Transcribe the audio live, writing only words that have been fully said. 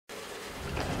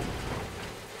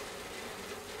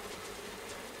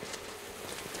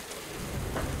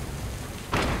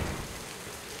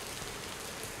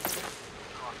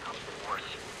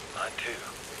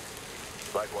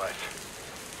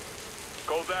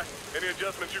guy? Any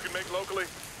adjustments you can make locally?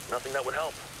 Nothing that would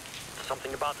help.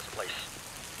 Something about this place.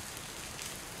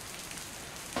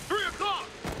 3 o'clock!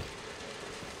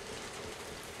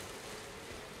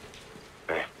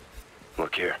 Hey,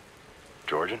 look here.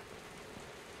 Georgian?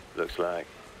 Looks like...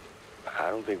 I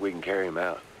don't think we can carry him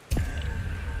out.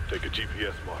 Take a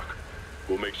GPS mark.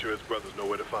 We'll make sure his brothers know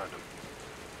where to find him.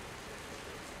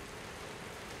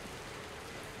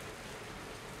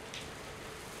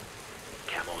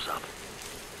 Camo's up.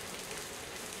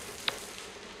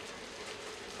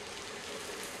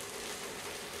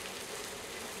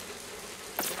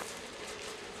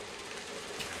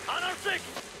 On our six!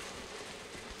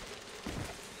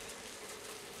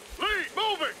 Lee,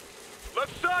 moving!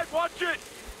 Left side, watch it!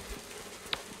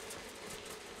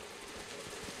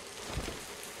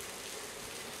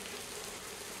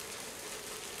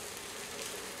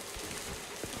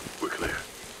 We're clear.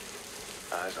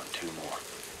 Eyes on 2 more.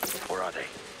 Where are they?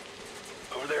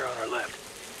 Over there on our left.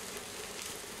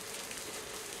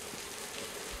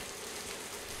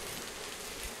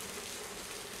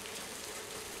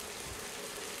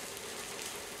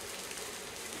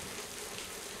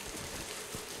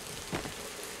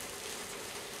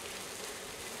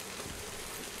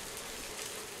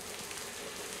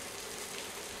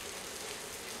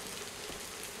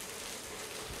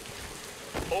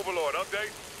 Overlord,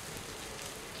 update?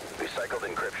 We cycled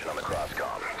encryption on the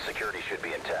cross-comm. Security should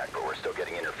be intact, but we're still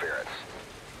getting interference.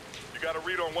 You got a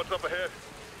read on what's up ahead?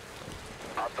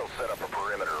 Hostiles set up a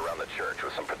perimeter around the church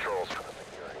with some patrols for the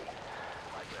security.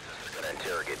 My guess is they're gonna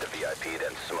interrogate the VIP,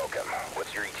 then smoke him.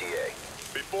 What's your ETA?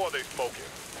 Before they smoke him.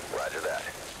 Roger that.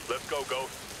 Let's go,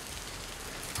 Ghost.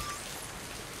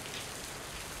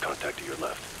 Contact to your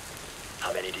left.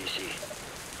 How many do you see?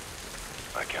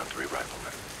 I count 3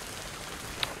 riflemen.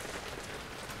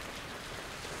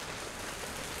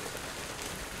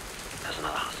 There's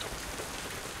another hostile.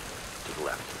 To the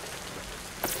left.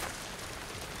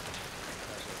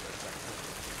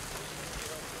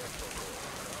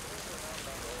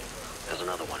 There's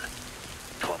another one.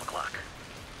 12 o'clock.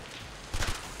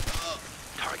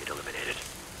 Target eliminated.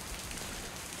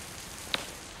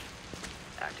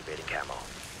 Activating camo.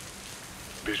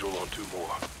 Visual on 2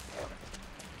 more.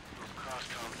 This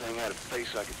cross-comm thing had a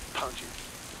face I could punch it.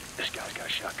 This guy's got a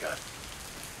shotgun.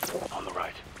 On the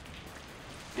right.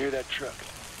 Near that truck.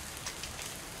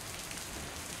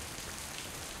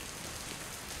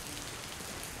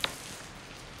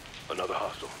 Another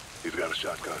hostile. He's got a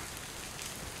shotgun.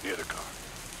 Near the car.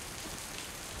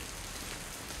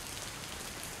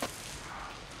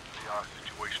 The our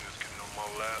situation is getting on my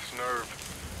last nerve.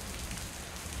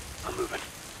 I'm moving.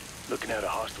 Looking at a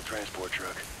hostile transport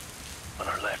truck. On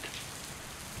our left.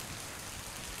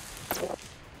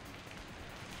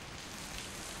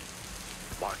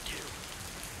 Mark 2.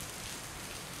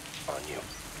 On you.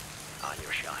 On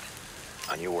your shot.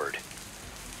 On your word.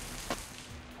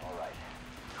 All right.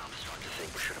 I'm starting to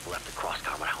think we should have left the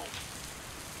cross-comm at home.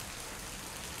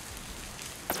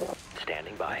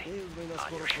 Standing by.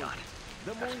 On your shot.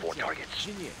 That's 4 targets.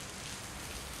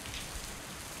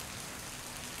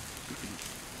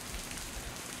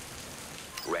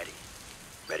 Ready.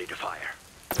 Ready to fire.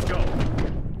 Go!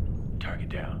 Target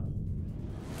down.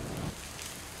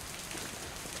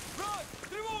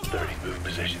 30, move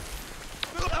position.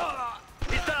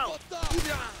 He's down!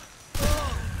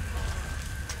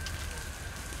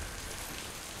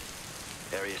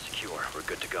 Area secure. We're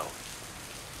good to go.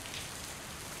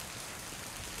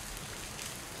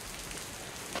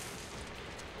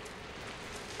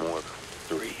 More.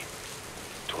 3.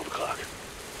 12 o'clock.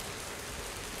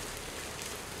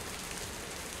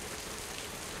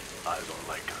 Eyes on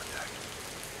light contact.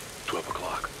 12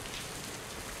 o'clock.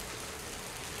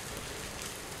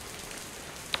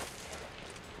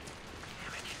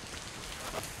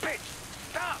 Bitch!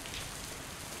 Stop!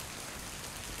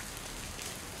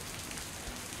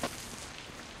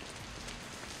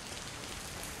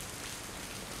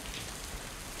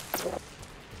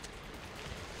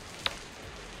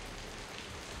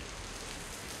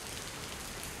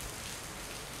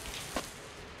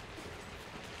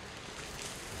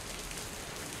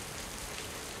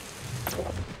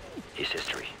 He's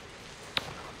history.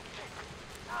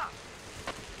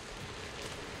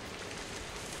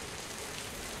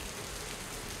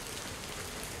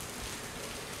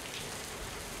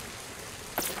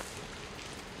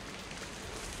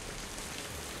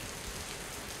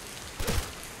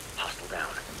 Hostile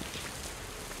down.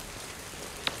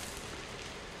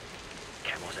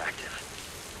 Camo's active.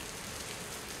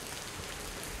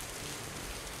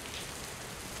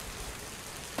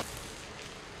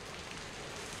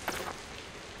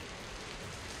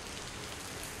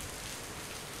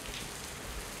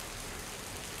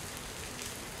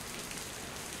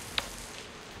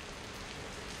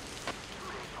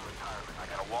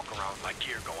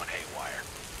 Gear going haywire.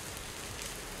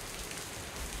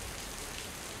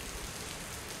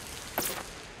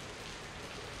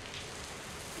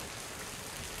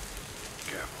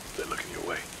 Careful, they're looking your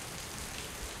way.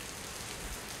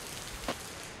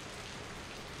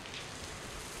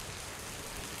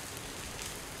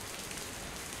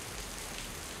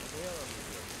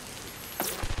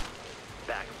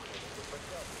 Back.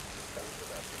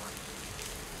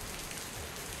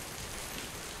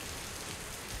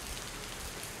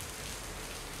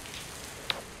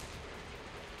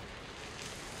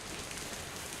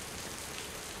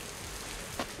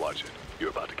 Watch it.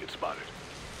 You're about to get spotted.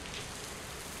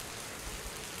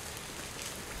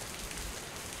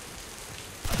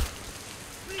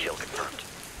 Kill confirmed.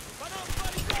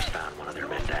 Found one of their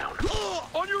men down.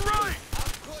 On your right!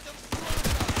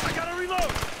 I gotta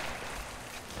reload!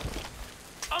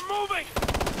 I'm moving!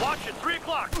 Watch it, 3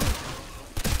 o'clock!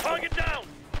 Target down!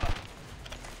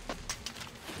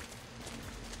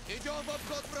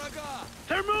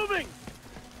 They're moving!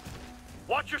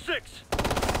 Watch your 6!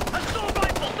 Assault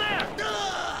rifle there!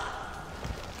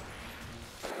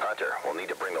 Hunter, we'll need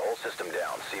to bring the whole system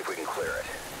down, see if we can clear it.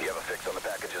 Do you have a fix on the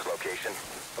package's location?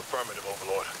 Affirmative,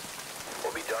 Overlord.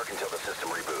 We'll be dark until the system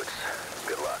reboots.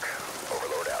 Good luck.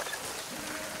 Overlord out.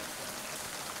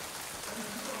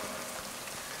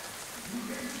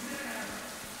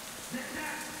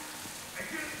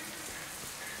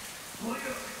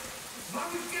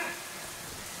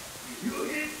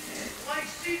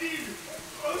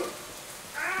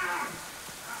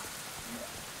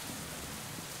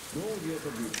 Долгий это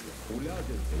быстро.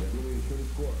 Уляжется, я думаю, еще не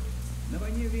скоро. На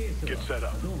войне весело. Get set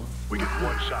up. Дома. We get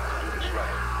one shot to do this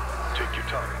right. Take your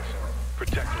targets.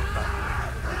 Protect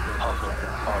Osadze. Also,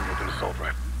 armed with an assault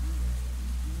rifle.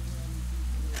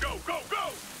 Go, go,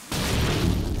 go!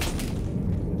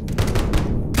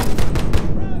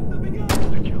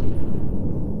 The kill.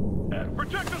 And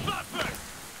protect the suspect!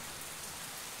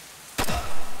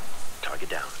 Target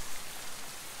down.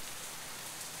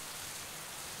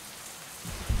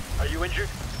 Are you injured?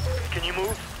 Can you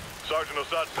move? Sergeant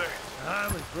Osadze. Ah,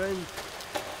 my friend.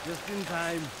 Just in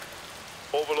time.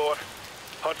 Overlord,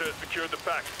 Hunter has secured the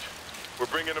package. We're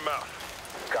bringing him out.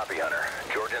 Copy, Hunter.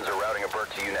 Georgians are routing a Burt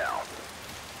to you now.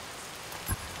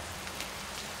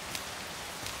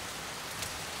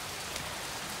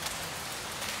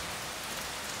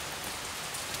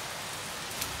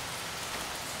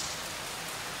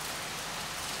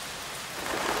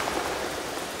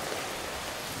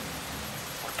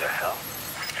 What the hell?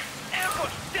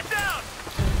 Ambush! Get down!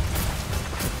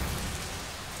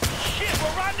 Shit,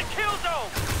 we're riding the kill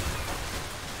zone!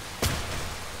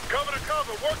 Cover to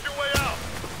cover, work your way out!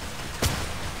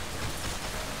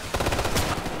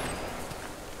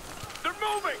 They're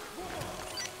moving!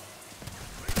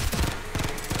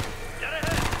 Get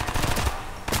ahead!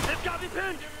 They've got me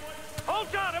pinned!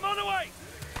 Hold on, I'm on the way!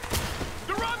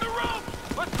 They're on the rope!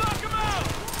 Let's knock them out!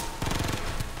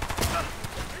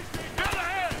 Get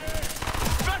ahead!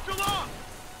 Special off!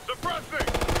 Suppressing!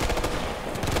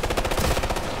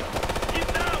 He's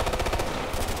down!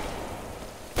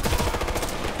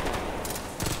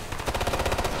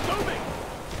 Moving!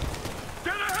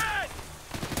 Get ahead!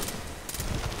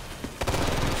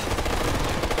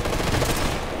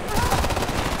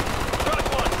 Track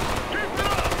one! Keep it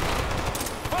up!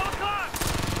 12 o'clock!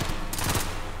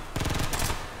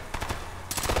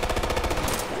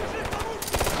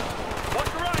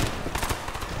 Watch the right!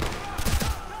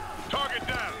 Target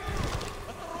down!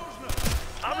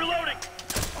 I'm reloading!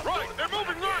 Right, they're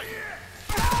moving right!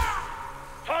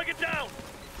 Target down!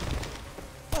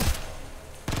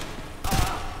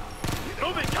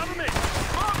 Moving, cover me!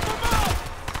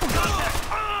 Contact!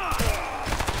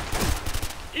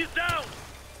 He's down!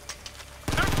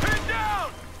 They're pinned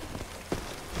down!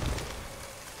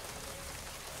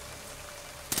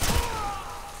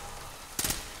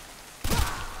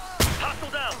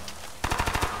 Hostile down!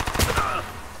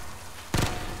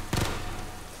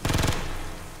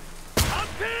 I'm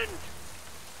pinned!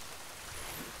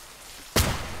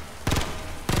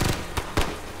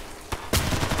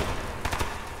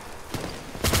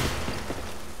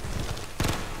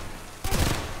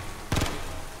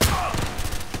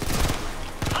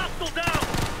 Hostile down!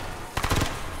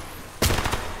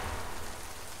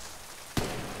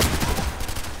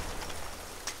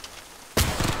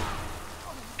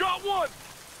 Got one!